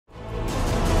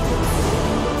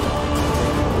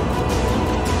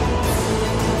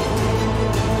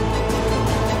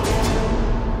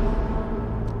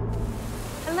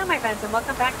and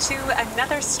welcome back to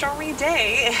another story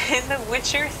day in The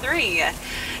Witcher 3.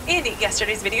 In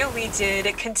yesterday's video, we did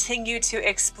continue to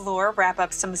explore, wrap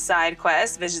up some side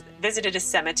quests, visited a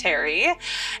cemetery,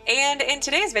 and in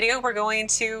today's video, we're going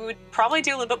to probably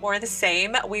do a little bit more of the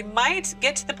same. We might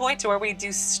get to the point to where we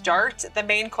do start the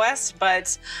main quest,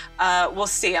 but we'll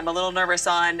see. I'm a little nervous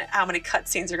on how many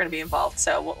cutscenes are going to be involved,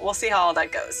 so we'll see how all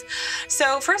that goes.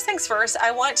 So first things first, I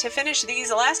want to finish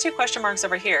these last two question marks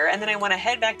over here, and then I want to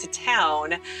head back to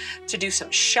town to do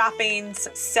some shopping,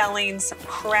 some selling, some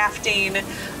crafting.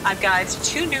 I've got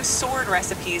 2 new sword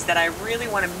recipes that I really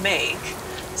want to make,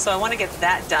 so I want to get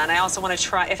that done. I also want to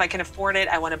try, if I can afford it,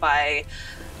 I want to buy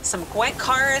some Gwent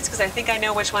cards because I think I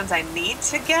know which ones I need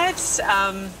to get.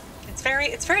 It's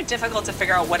very difficult to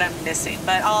figure out what I'm missing,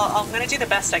 but I'm going to do the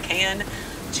best I can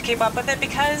to keep up with it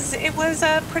because it was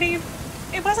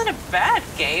it wasn't a bad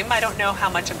game. I don't know how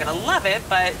much I'm going to love it,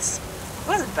 but it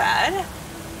wasn't bad.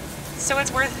 So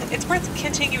it's worth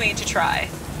continuing to try.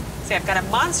 See, I've got a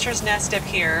monster's nest up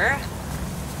here.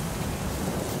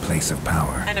 Place of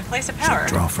power. And a place of power.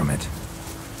 Should draw from it.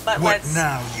 But what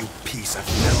now, you piece of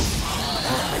filth?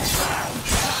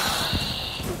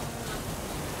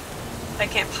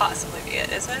 That can't possibly be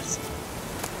it, is it?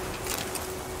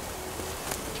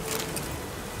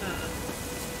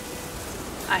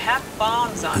 I have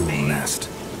bombs on Ghoul me. nest.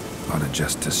 Ought to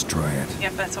just destroy it.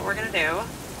 Yep, that's what we're gonna do.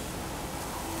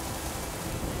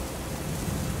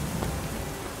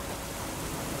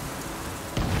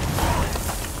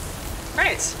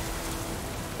 Great.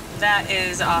 That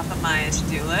is off of my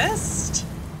to-do list.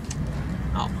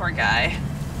 Oh, poor guy.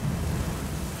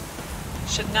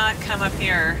 Should not come up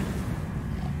here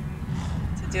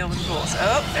to deal with ghouls.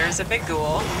 Oh, there's a big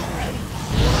ghoul.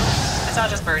 Guess I'll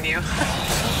just burn you.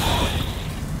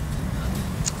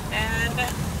 And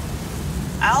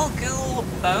Ghoul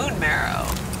bone marrow.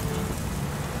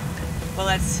 Well,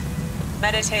 let's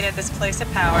meditate at this place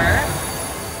of power.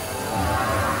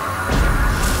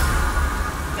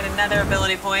 Get another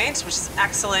ability point, which is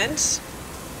excellent.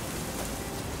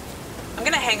 I'm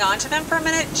gonna hang on to them for a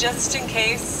minute just in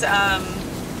case I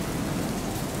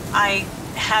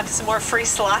have some more free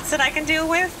slots that I can deal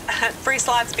with. Free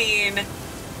slots being,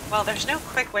 well, there's no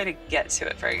quick way to get to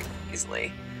it very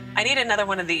easily. I need another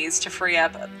one of these to free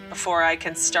up before I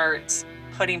can start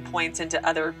putting points into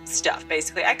other stuff,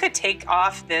 basically. I could take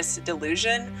off this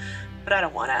delusion, but I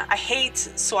don't want to. I hate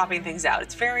swapping things out.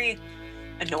 It's very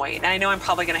annoying. I know I'm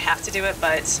probably going to have to do it,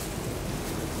 but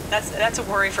that's a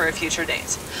worry for a future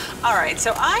date. All right,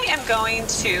 so I am going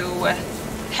to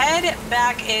head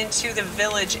back into the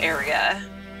village area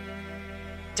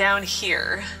down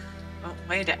here. Oh,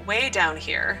 way down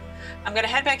here. I'm going to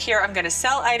head back here. I'm going to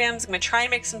sell items. I'm going to try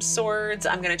and make some swords.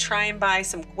 I'm going to try and buy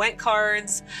some Gwent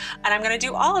cards. And I'm going to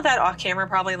do all of that off camera,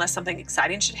 probably, unless something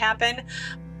exciting should happen.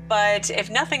 But if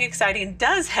nothing exciting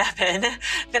does happen,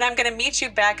 then I'm going to meet you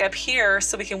back up here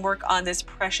so we can work on this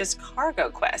precious cargo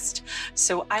quest.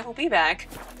 So I will be back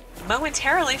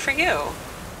momentarily for you.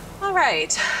 All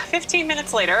right, 15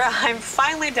 minutes later, I'm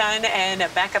finally done and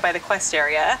back up by the quest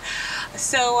area.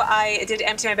 So I did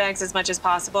empty my bags as much as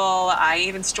possible. I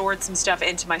even stored some stuff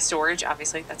into my storage.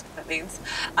 Obviously, that's what that means.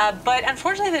 But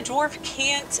unfortunately, the dwarf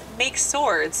can't make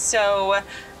swords, so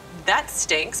that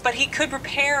stinks. But he could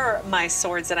repair my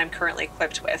swords that I'm currently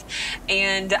equipped with.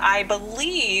 And I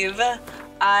believe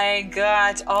I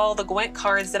got all the Gwent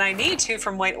cards that I need to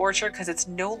from White Orchard because it's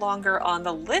no longer on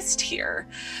the list here.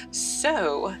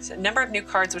 So, a number of new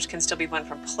cards which can still be won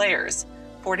from players,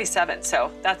 47.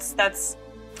 So that's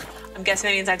I'm guessing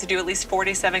that means I have to do at least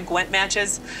 47 Gwent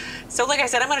matches. So like I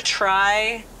said, I'm going to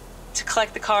try to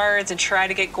collect the cards and try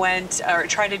to get Gwent, or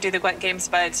try to do the Gwent games,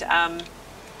 but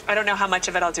I don't know how much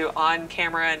of it I'll do on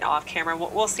camera and off camera.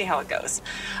 We'll see how it goes.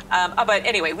 But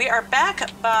anyway, we are back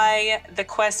by the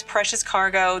quest Precious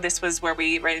Cargo. This was where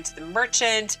we ran into the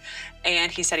merchant,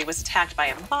 and he said he was attacked by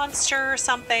a monster or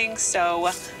something. So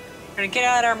we're going to get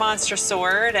out our monster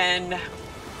sword and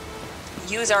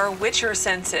use our Witcher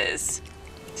senses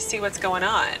to see what's going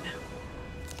on.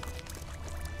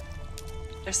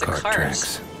 There's the cart.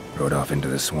 Tracks. Rode off into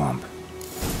the swamp.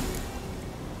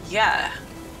 Yeah.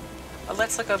 Well,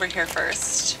 let's look over here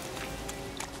first.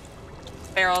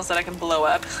 Barrels that I can blow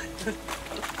up.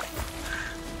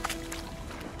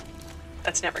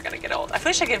 That's never gonna get old. I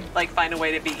wish I could like find a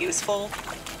way to be useful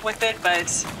with it,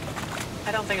 but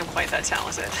I don't think I'm quite that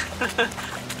talented.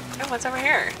 Oh, what's over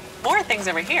here? More things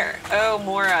over here. Oh,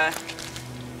 more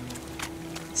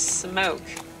smoke.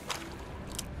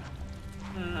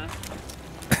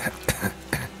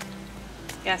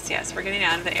 Yes, we're getting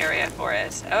out of the area for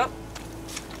it. Oh.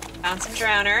 Found some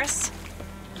drowners.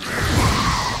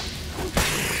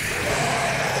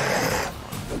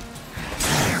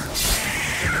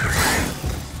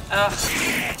 Ugh.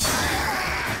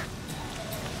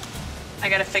 I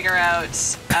gotta figure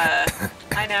out,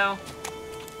 I know.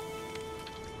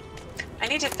 I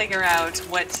need to figure out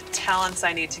what talents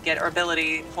I need to get, or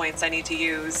ability points I need to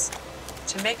use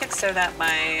to make it so that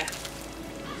my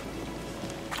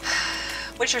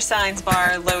Witcher Signs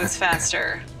bar loads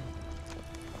faster.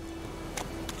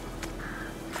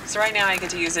 So right now I get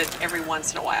to use it every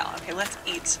once in a while. Okay, let's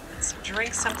eat. Let's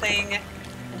drink something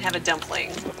and have a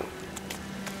dumpling.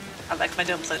 I like my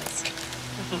dumplings.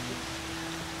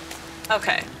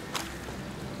 Okay.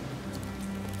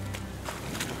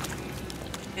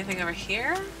 Anything over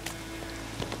here?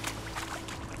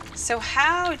 So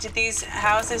how did these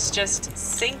houses just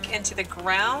sink into the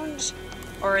ground?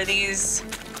 Or are these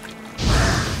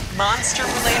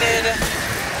monster-related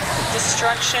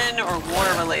destruction or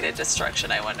war-related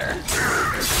destruction, I wonder?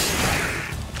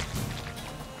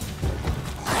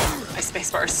 My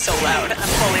spacebar is so loud, I'm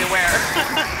fully aware.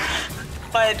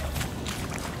 But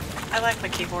I like my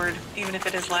keyboard, even if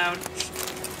it is loud.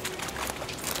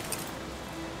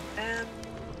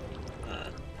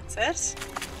 That's it?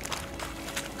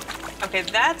 Okay,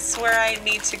 that's where I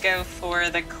need to go for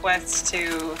the quest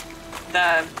to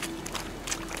the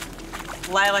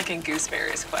Lilac and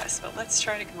Gooseberries quest. But let's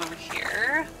try to come over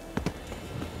here.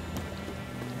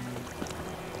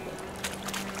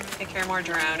 Take care of more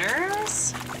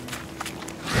drowners.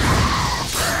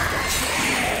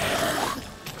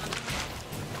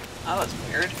 Oh, that's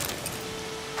weird.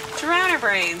 Drowner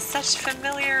brains, such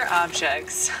familiar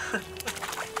objects.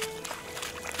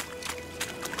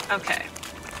 Okay.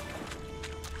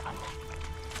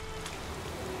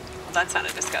 Well, that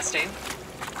sounded disgusting.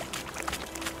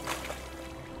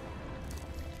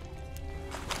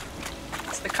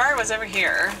 So the cart was over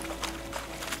here.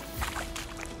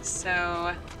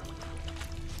 So...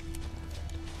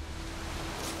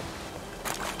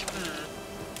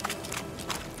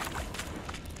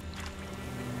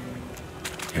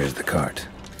 Here's the cart.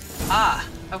 Ah,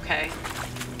 okay.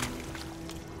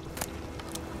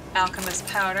 Alchemist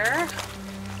powder.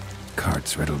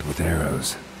 Cart's riddled with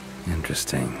arrows.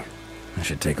 Interesting. I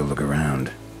should take a look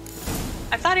around.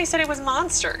 I thought he said it was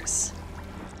monsters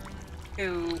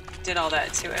who did all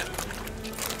that to him.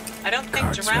 I don't think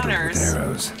Cart's riddled with drowners...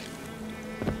 arrows.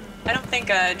 I don't think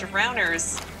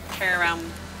drowners carry around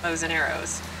bows and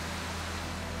arrows.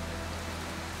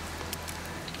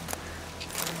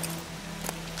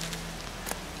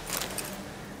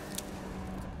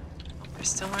 There's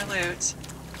still more loot.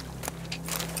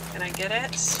 Can I get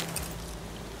it?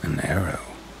 An arrow.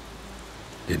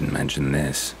 Didn't mention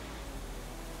this.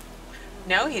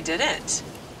 No, he didn't.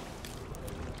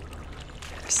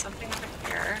 There's something over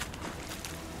here.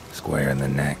 Square in the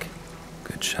neck.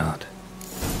 Good shot.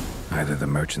 Either the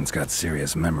merchant's got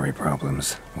serious memory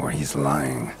problems, or he's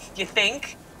lying. You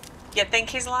think? You think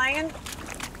he's lying?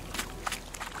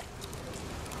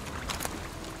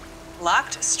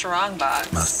 Locked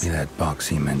strongbox. Must be that box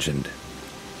he mentioned.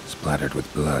 Splattered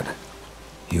with blood.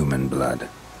 Human blood.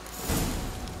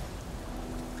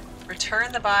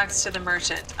 Return the box to the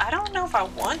merchant. I don't know if I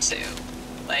want to.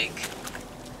 Like,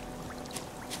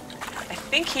 I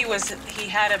think he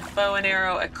had a bow and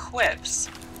arrow equipped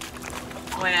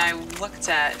when I looked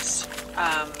at,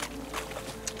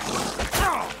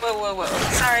 whoa.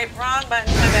 Sorry, wrong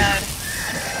button, my bad.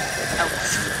 Oh.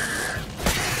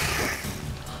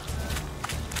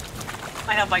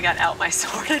 I hope I got out my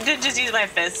sword. I didn't just use my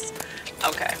fists.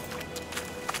 Okay.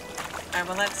 Alright,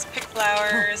 well, let's pick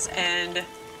flowers and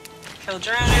kill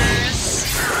drowners.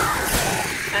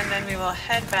 And then we will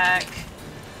head back.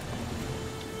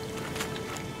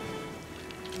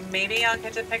 Maybe I'll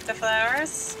get to pick the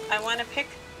flowers. I want to pick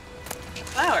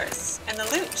flowers and the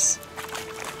loot.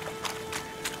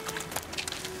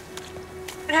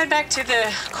 And head back to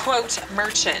the, quote,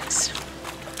 merchant.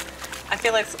 I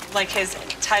feel like his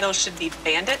title should be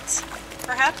Bandit,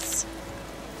 perhaps?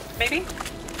 Maybe?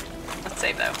 Let's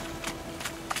save, though.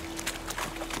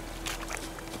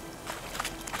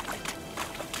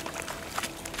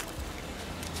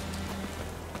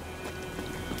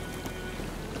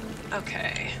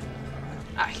 Okay.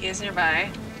 Ah, he is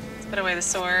nearby. Let's put away the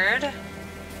sword.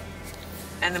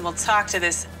 And then we'll talk to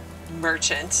this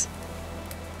merchant.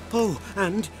 Oh,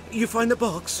 and you find the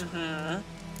box? Mm-hmm.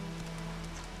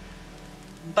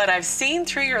 But I've seen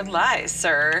through your lies,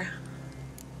 sir.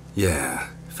 Yeah,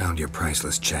 found your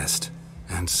priceless chest.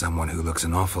 And someone who looks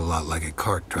an awful lot like a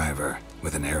cart driver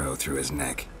with an arrow through his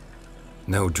neck.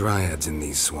 No dryads in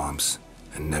these swamps,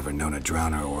 and never known a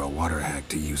drowner or a water hack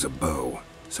to use a bow.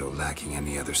 So lacking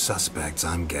any other suspects,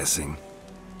 I'm guessing.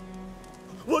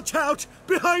 Watch out!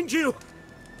 Behind you!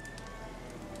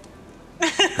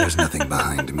 There's nothing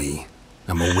behind me.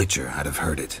 I'm a witcher, I'd have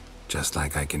heard it. Just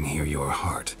like I can hear your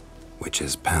heart, which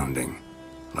is pounding,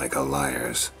 like a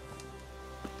liar's.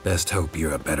 Best hope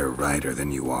you're a better rider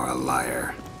than you are a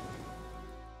liar.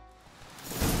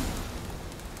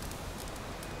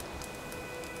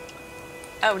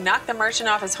 Oh, knock the merchant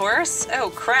off his horse?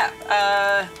 Oh, crap.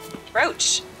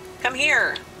 Roach, come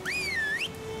here.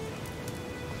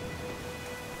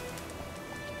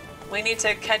 We need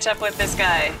to catch up with this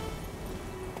guy.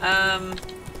 Oh,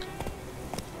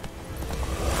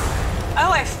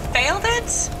 I failed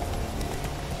it?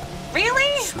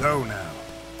 Really? Slow now.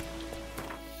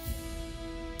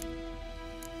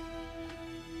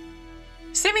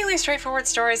 Seemingly straightforward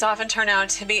stories often turn out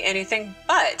to be anything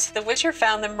but. The Witcher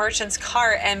found the merchant's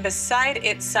cart, and beside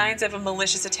it signs of a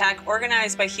malicious attack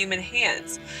organized by human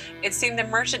hands. It seemed the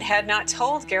merchant had not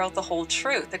told Geralt the whole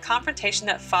truth. The confrontation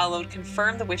that followed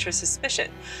confirmed the Witcher's suspicion.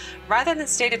 Rather than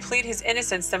stay to plead his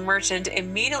innocence, the merchant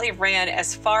immediately ran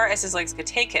as far as his legs could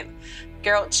take him.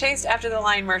 Geralt chased after the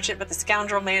lying merchant, but the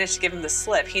scoundrel managed to give him the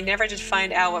slip. He never did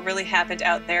find out what really happened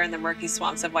out there in the murky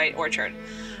swamps of White Orchard.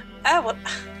 Oh,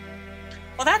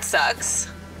 well, that sucks.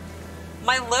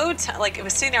 My load, it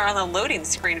was sitting there on the loading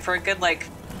screen for a good, I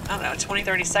don't know, 20,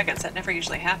 30 seconds. That never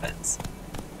usually happens.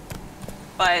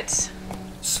 But...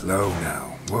 Slow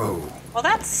now. Whoa. Well,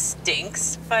 that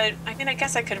stinks. But, I mean, I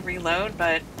guess I could reload,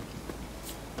 but...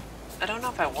 I don't know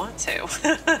if I want to.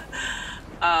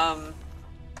 I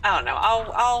don't know.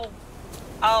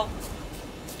 I'll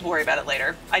worry about it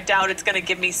later. I doubt it's going to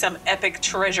give me some epic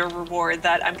treasure reward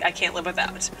that I can't live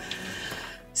without.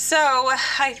 So,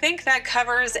 I think that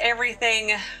covers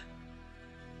everything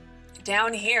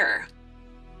down here.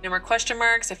 No more question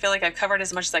marks. I feel like I've covered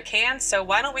as much as I can, so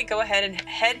why don't we go ahead and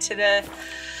head to the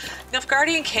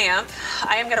Nilfguardian camp.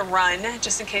 I am going to run,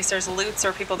 just in case there's loots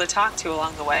or people to talk to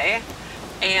along the way.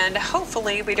 And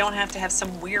hopefully we don't have to have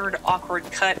some weird, awkward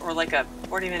cut or like a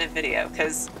 40-minute video,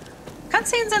 because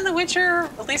cutscenes in The Witcher,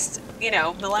 at least, you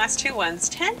know, the last two ones,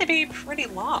 tend to be pretty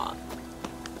long.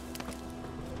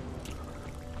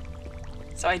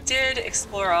 So I did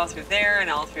explore all through there and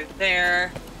all through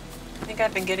there. I think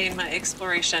I've been getting my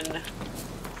exploration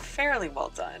fairly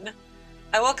well done.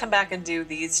 I will come back and do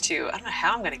these two. I don't know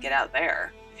how I'm going to get out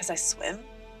there. Because I swim?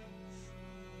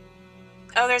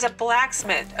 Oh, there's a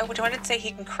blacksmith. Oh, do I say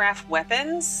he can craft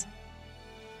weapons?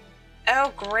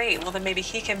 Oh, great. Well, then maybe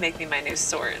he can make me my new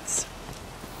swords.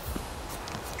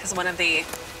 Because one of the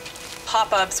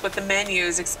pop-ups with the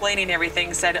menus explaining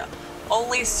everything said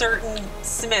only certain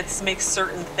smiths make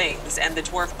certain things, and the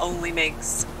dwarf only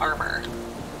makes armor.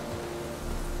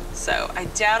 So I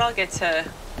doubt I'll get to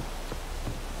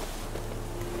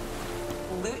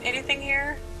loot anything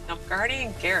here.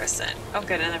 Nilfgaardian garrison. Oh,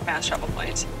 good, another fast travel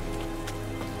point.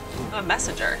 Oh, a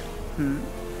messenger.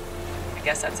 I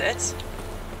guess that's it.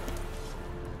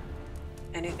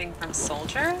 Anything from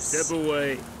soldiers? Step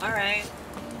away. All right.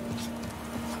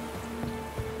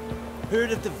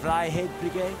 Heard of the Vryhead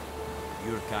Brigade?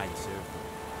 Your kind, sir.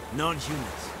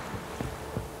 Non-humans.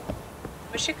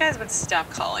 Wish you guys would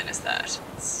stop calling us that.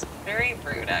 It's very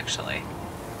rude, actually.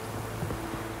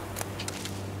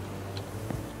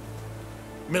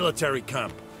 Military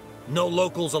camp. No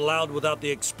locals allowed without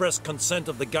the express consent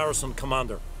of the garrison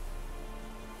commander.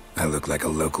 I look like a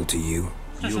local to you?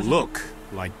 You look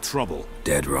like trouble.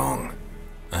 Dead wrong.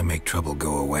 I make trouble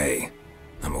go away.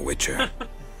 I'm a witcher.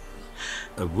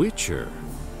 A witcher?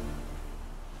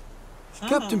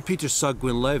 Captain Peter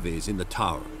Sagwin Levy is in the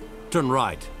tower. Turn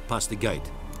right, past the gate.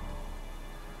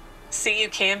 See, you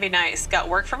can be nice. Got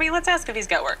work for me? Let's ask if he's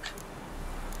got work.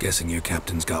 Guessing your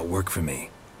captain's got work for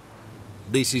me.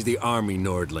 This is the army,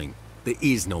 Nordling. There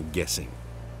is no guessing.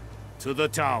 To the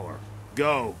tower.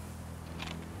 Go.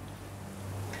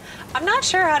 I'm not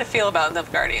sure how to feel about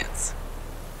Nilfgaardians.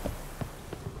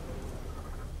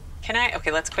 Can I?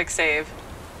 Okay, let's quick save.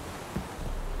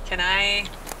 Can I?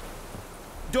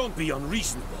 Don't be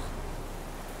unreasonable.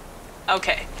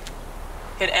 Okay.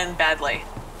 Could end badly.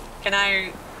 Can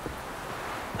I?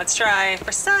 Let's try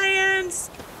for science.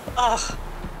 Ugh.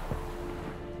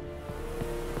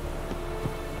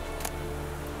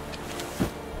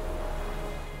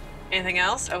 Anything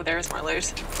else? Oh, there's more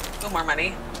loot. Oh, more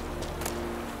money.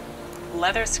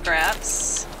 Leather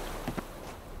scraps.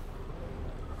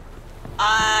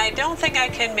 I don't think I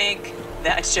can make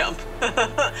that jump.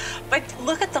 But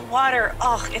look at the water.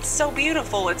 Oh, it's so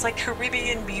beautiful. It's like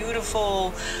Caribbean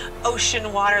beautiful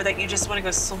ocean water that you just want to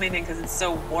go swimming in because it's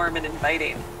so warm and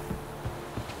inviting.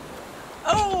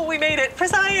 Oh, we made it for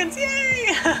science. Yay!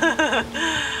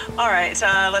 All right,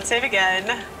 let's save again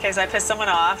in case I piss someone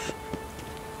off.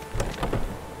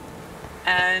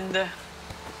 And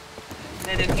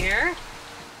it in here.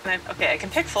 Okay, I can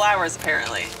pick flowers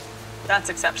apparently. That's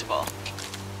acceptable.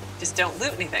 Just don't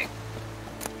loot anything.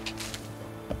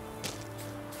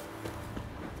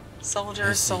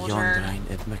 Soldier.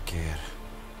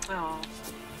 Oh.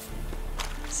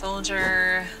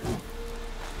 Soldier.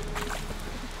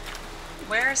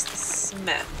 Where's the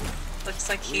smith? Looks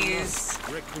like he's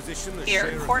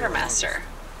here. Quartermaster.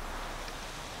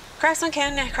 Craftsman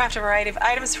can craft a variety of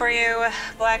items for you.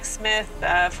 Blacksmith,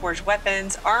 forge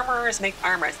weapons. Armorers make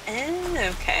armors.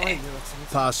 Okay.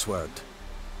 Password.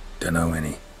 Dunno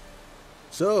any.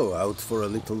 So, out for a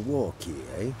little walkie,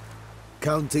 eh?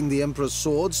 Counting the Emperor's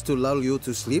swords to lull you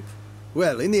to sleep?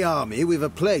 Well, in the army, we've a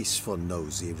place for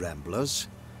nosy ramblers.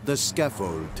 The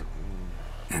scaffold.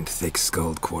 And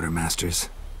thick-skulled quartermasters.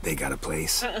 They got a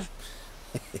place.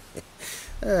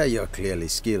 You're clearly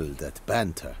skilled at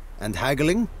banter. And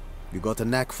haggling? You got a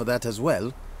knack for that as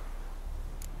well?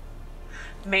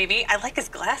 Maybe. I like his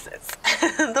glasses.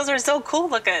 Those are so cool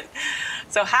looking.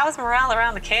 So how's morale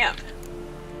around the camp?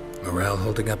 Morale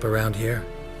holding up around here?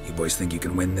 You boys think you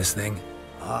can win this thing?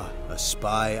 Ah, a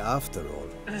spy after all.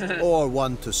 Or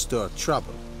one to stir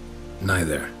trouble.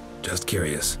 Neither. Just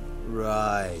curious.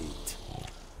 Right.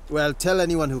 Well, tell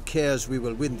anyone who cares we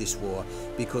will win this war,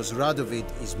 because Radovid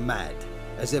is mad,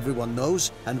 as everyone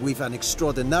knows, and we've an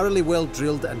extraordinarily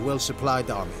well-drilled and well-supplied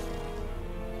army.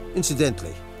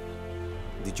 Incidentally,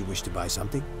 did you wish to buy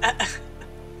something?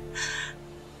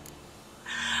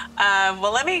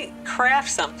 Well, let me craft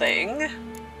something.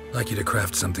 I'd like you to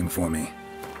craft something for me.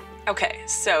 Okay,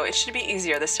 so it should be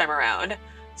easier this time around.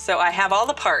 So I have all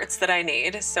the parts that I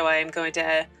need, so I'm going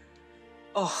to...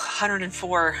 Oh,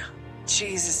 104.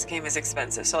 Jesus, this game is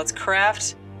expensive. So let's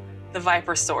craft the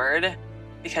Viper Sword,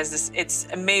 because it's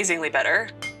amazingly better.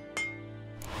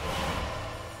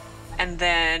 And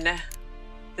then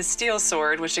the Steel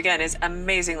Sword, which again is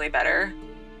amazingly better.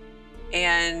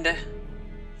 And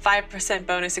 5%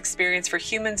 bonus experience for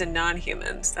humans and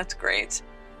non-humans. That's great.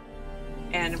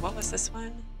 And what was this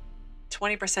one?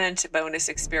 20% bonus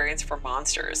experience for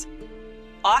monsters.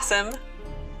 Awesome.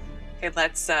 Okay,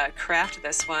 let's craft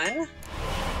this one.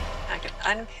 I can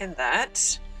unpin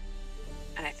that.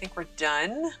 And I think we're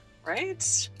done,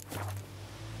 right?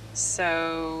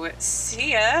 So,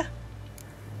 see ya.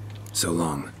 So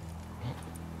long.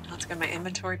 Let's go to my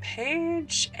inventory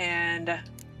page, and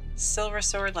Silver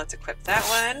Sword, let's equip that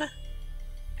one.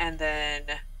 And then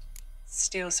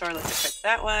Steel Sword, let's equip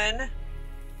that one.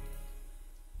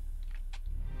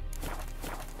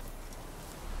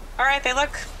 All right, they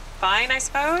look fine, I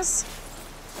suppose.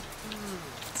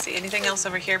 Let's see, anything else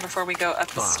over here before we go up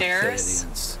the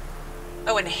stairs?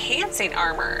 Oh, enhancing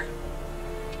armor.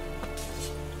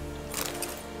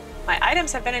 My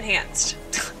items have been enhanced.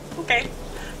 Okay,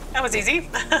 that was easy.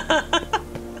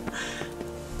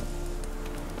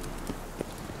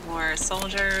 More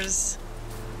soldiers.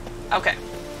 Okay,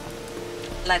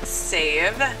 let's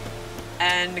save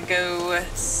and go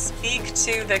speak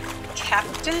to the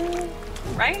captain,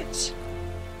 right?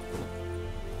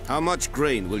 How much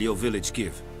grain will your village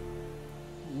give?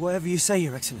 Whatever you say,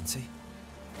 Your Excellency.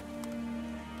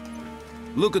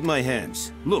 Look at my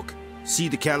hands. Look. See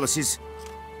the calluses?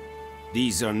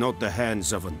 These are not the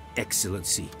hands of an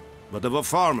excellency, but of a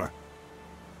farmer.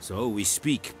 So we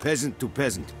speak peasant to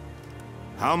peasant.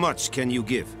 How much can you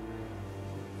give?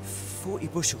 40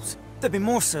 bushels. There'd be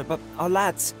more, sir, but our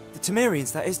lads, the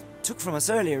Temerians, that is, took from us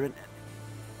earlier and...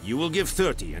 You will give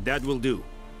 30, and that will do.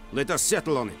 Let us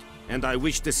settle on it, and I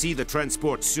wish to see the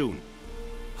transport soon.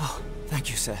 Oh, thank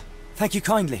you, sir. Thank you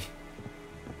kindly.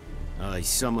 I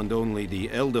summoned only the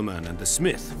Elderman and the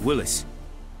smith, Willis.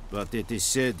 But it is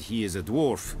said he is a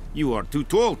dwarf. You are too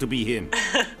tall to be him.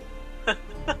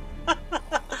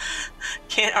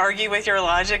 Can't argue with your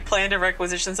logic. Plan to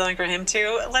requisition something for him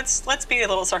too. Let's be a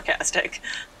little sarcastic.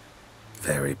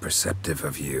 Very perceptive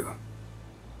of you.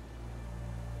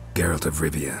 Geralt of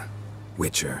Rivia,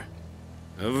 Witcher.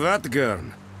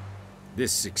 Vatgern.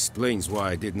 This explains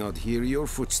why I did not hear your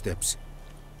footsteps.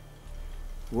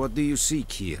 What do you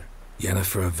seek here?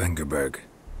 Yennefer of Vengerberg.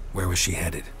 Where was she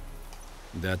headed?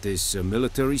 That is a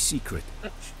military secret.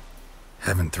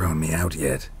 Haven't thrown me out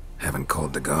yet. Haven't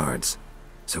called the guards.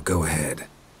 So go ahead.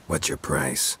 What's your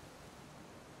price?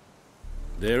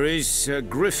 There is a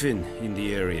Griffon in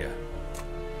the area.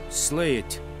 Slay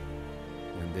it.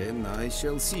 And then I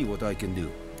shall see what I can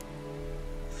do.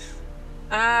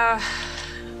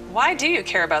 Why do you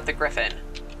care about the Griffon?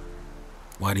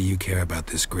 Why do you care about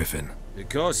this Griffon?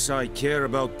 Because I care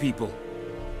about people.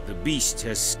 The beast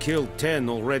has killed 10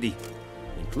 already,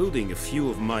 including a few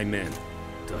of my men.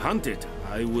 To hunt it,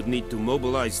 I would need to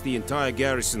mobilize the entire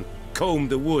garrison, comb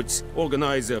the woods,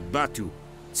 organize a batu,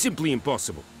 Simply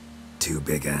impossible. Too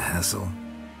big a hassle?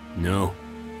 No,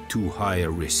 too high a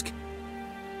risk.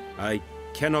 I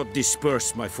cannot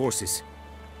disperse my forces.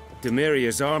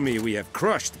 Temeria's army we have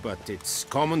crushed, but its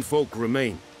common folk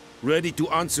remain, ready to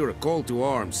answer a call to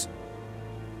arms.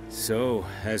 So,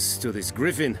 as to this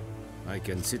Griffin, I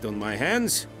can sit on my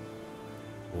hands,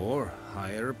 or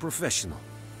hire a professional.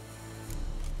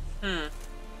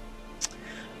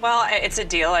 Well, it's a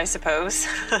deal, I suppose.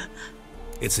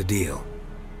 It's a deal.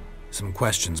 Some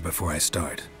questions before I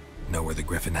start. Know where the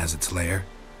Griffin has its lair?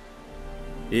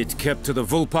 It kept to the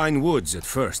Vulpine Woods at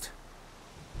first.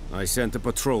 I sent a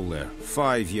patrol there,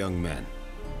 5 young men.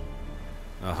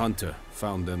 A hunter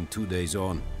found them 2 days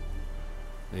on.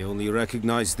 They only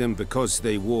recognized them because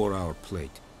they wore our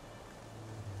plate.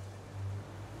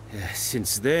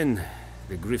 Since then,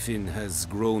 the Griffin has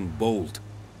grown bold.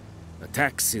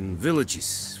 Attacks in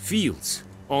villages, fields,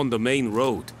 on the main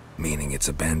road. Meaning it's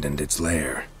abandoned its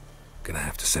lair. Gonna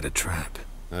have to set a trap.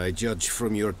 I judge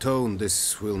from your tone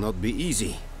this will not be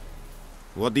easy.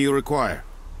 What do you require?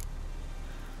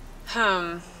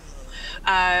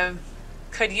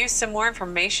 Could use some more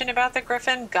information about the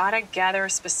Griffin. Gotta gather a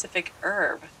specific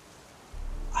herb.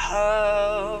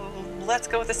 Let's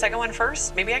go with the second one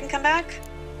first. Maybe I can come back?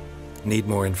 Need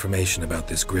more information about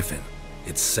this Griffin.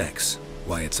 Its sex.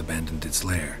 Why it's abandoned its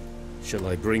lair. Shall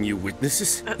I bring you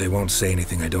witnesses? They won't say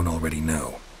anything I don't already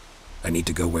know. I need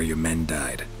to go where your men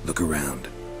died. Look around.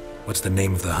 What's the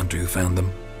name of the hunter who found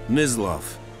them?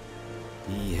 Mislav.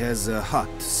 He has a hut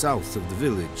south of the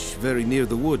village, very near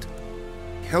the wood.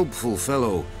 Helpful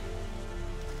fellow.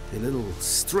 A little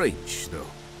strange, though.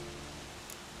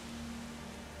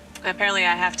 Apparently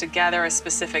I have to gather a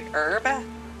specific herb.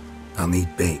 I'll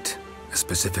need bait. A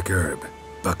specific herb.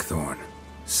 Buckthorn.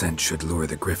 Scent should lure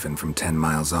the Griffin from 10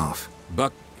 miles off.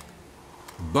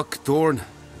 Buckthorn?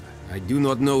 I do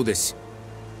not know this.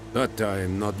 But I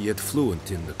am not yet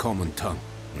fluent in the common tongue.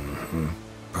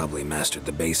 Probably mastered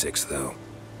the basics, though.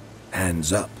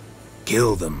 Hands up.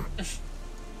 Kill them.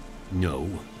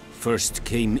 No. First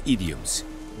came idioms.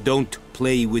 Don't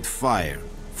play with fire,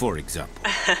 for example.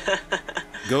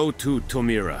 Go to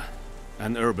Tomira,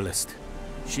 an herbalist.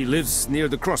 She lives near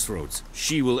the crossroads.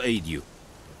 She will aid you.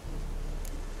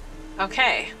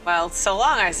 Okay, well, so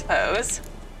long, I suppose.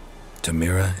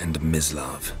 Tamira and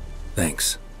Mislav.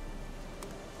 Thanks.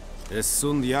 Es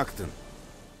sunt jakten.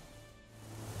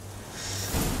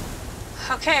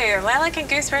 Okay, Lilac and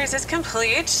Gooseberries is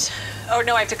complete. Oh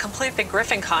no, I have to complete the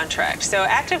Griffin contract. So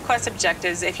active quest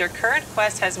objectives. If your current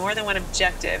quest has more than one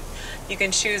objective, you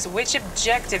can choose which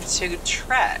objective to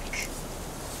track.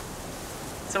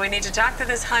 So we need to talk to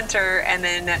this hunter and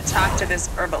then talk to this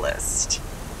herbalist.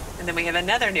 And then we have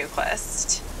another new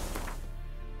quest.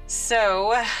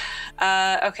 So,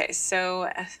 okay, so...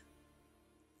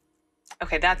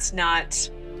 Okay, that's not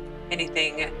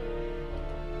anything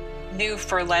new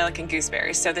for Lilac and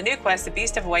Gooseberry. So the new quest, the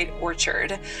Beast of White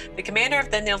Orchard. The commander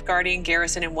of the Nilfguardian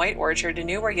garrison in White Orchard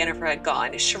knew where Yennefer had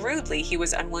gone. Shrewdly, he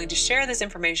was unwilling to share this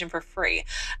information for free.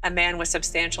 A man with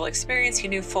substantial experience, he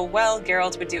knew full well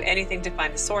Geralt would do anything to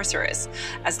find the sorceress.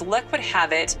 As luck would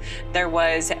have it, there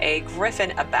was a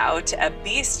Griffin about, a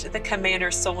beast the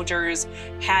commander's soldiers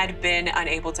had been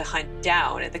unable to hunt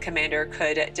down. The commander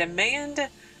could demand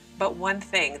but one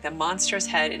thing, the monster's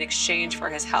head, in exchange for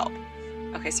his help.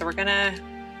 Okay, so we're gonna,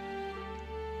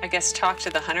 I guess, talk to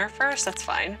the hunter first. That's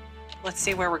fine. Let's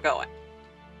see where we're going.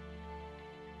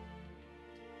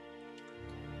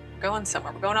 We're going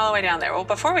somewhere. We're going all the way down there. Well,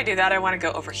 before we do that, I want to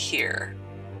go over here.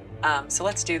 So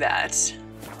let's do that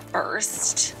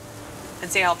first and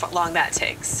see how long that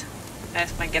takes.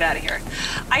 If I can get out of here.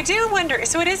 I do wonder,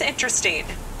 so it is interesting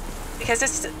because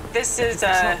this is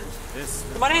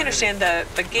from what I understand,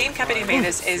 the game company made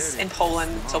is in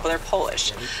Poland, so they're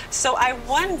Polish. So I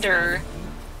wonder,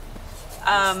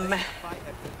 and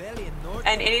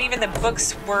even the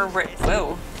books were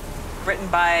written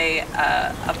by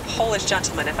a Polish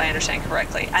gentleman, if I understand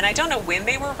correctly. And I don't know when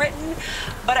they were written,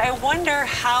 but I wonder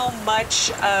how much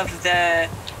of the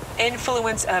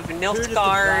influence of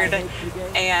Nilfgaard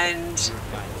and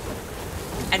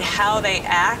how they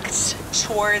act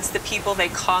towards the people they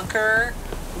conquer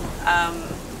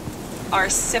are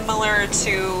similar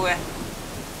to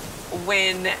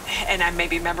when, and I may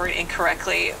be remembering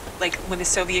incorrectly, like when the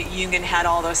Soviet Union had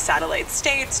all those satellite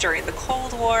states during the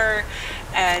Cold War,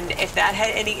 and if that had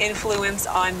any influence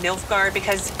on Nilfgaard,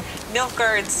 because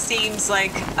Nilfgaard seems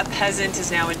like a peasant is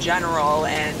now a general,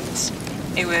 and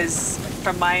it was,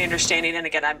 from my understanding, and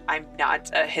again, I'm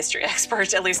not a history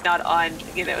expert, at least not on,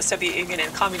 Soviet Union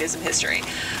and communism history,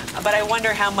 but I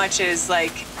wonder how much is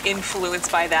like influenced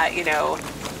by that,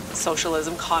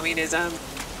 socialism, communism,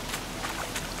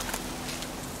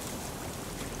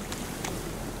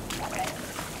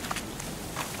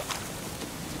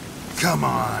 come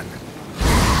on.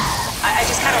 I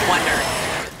just kind of wonder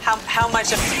how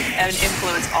much of an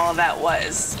influence all of that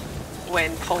was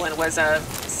when Poland was a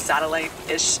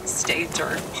satellite-ish state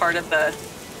or part of the,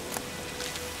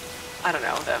 I don't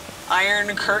know, the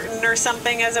Iron Curtain or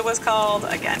something as it was called.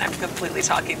 Again, I'm completely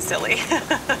talking silly.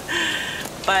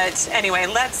 But anyway,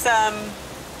 let's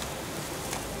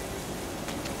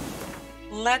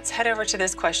head over to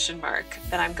this question mark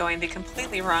that I'm going the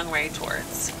completely wrong way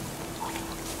towards.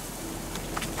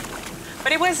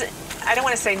 But it was, I don't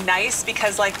want to say nice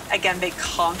because, like, again, they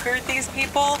conquered these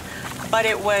people, but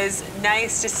it was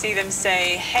nice to see them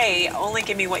say, hey, only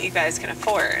give me what you guys can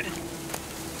afford.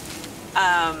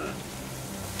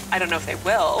 I don't know if they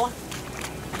will,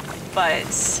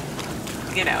 but,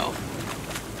 you know,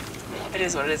 it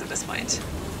is what it is at this point.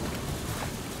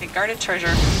 Okay, guarded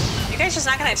treasure. You guys just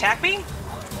not gonna attack me?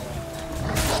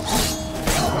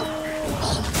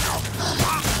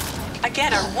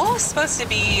 Again, are wolves supposed to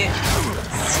be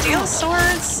steel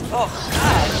swords? Oh,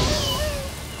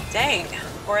 God. Dang.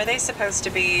 Or are they supposed to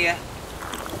be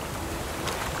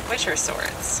Witcher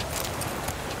swords?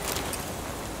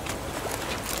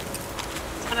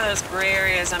 It's one of those gray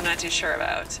areas I'm not too sure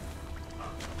about.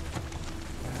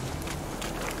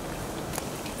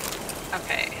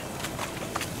 Okay.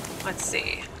 Let's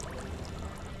see.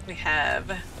 We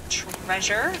have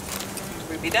treasure,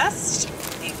 ruby dust,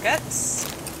 ingots.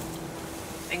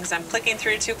 Things I'm clicking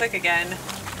through too quick again.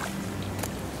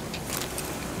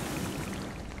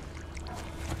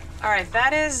 All right,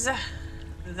 that is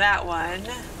that one,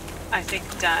 I think,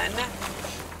 done.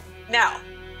 Now,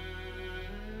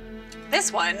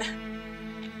 this one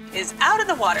is out of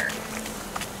the water.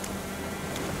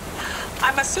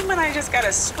 I'm assuming I just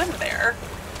gotta swim there.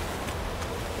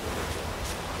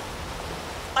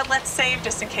 But let's save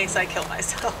just in case I kill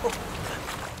myself.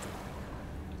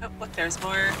 Oh, look, there's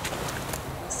more.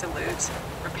 Salute.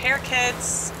 Repair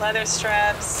kits, leather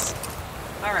straps.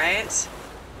 All right.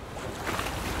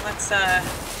 Let's,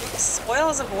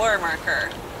 Spoils of War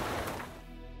marker.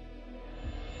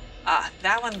 Ah,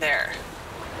 that one there.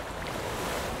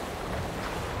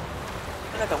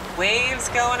 Look at the waves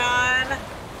going on.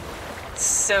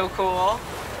 So cool.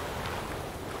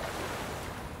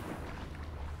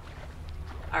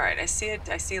 All right, I see it.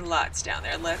 I see lots down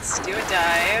there. Let's do a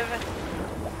dive.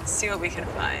 See what we can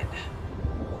find.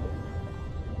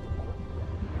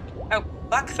 Oh,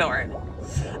 buckthorn.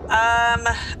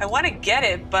 I want to get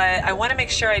it, but I want to make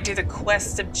sure I do the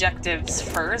quest objectives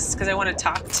first because I want to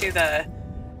talk to the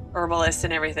herbalist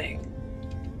and everything.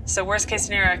 So worst case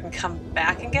scenario, I can come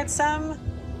back and get some.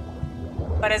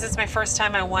 But as it's my first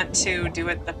time, I want to do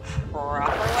it the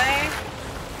proper way.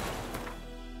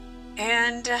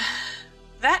 And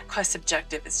that quest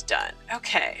objective is done.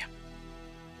 Okay.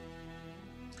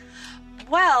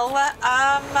 Well,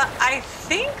 I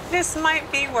think this might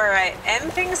be where I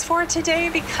end things for today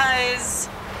because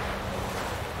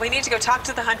we need to go talk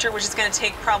to the hunter, which is going to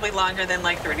take probably longer than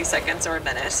like 30 seconds or a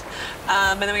minute.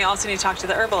 And then we also need to talk to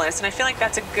the herbalist. And I feel like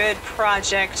that's a good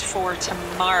project for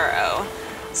tomorrow.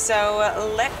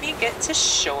 So let me get to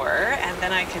shore and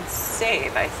then I can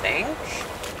save, I think.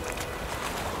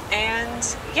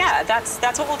 And yeah, that's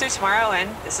what we'll do tomorrow, and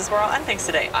this is where I'll end things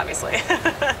today, obviously.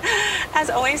 As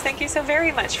always, thank you so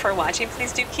very much for watching.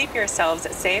 Please do keep yourselves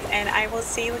safe, and I will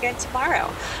see you again tomorrow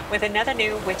with another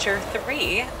new Witcher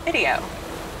 3 video.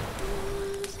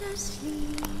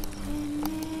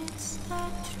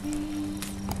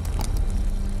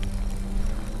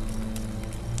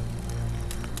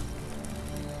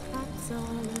 That's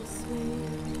all I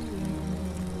say.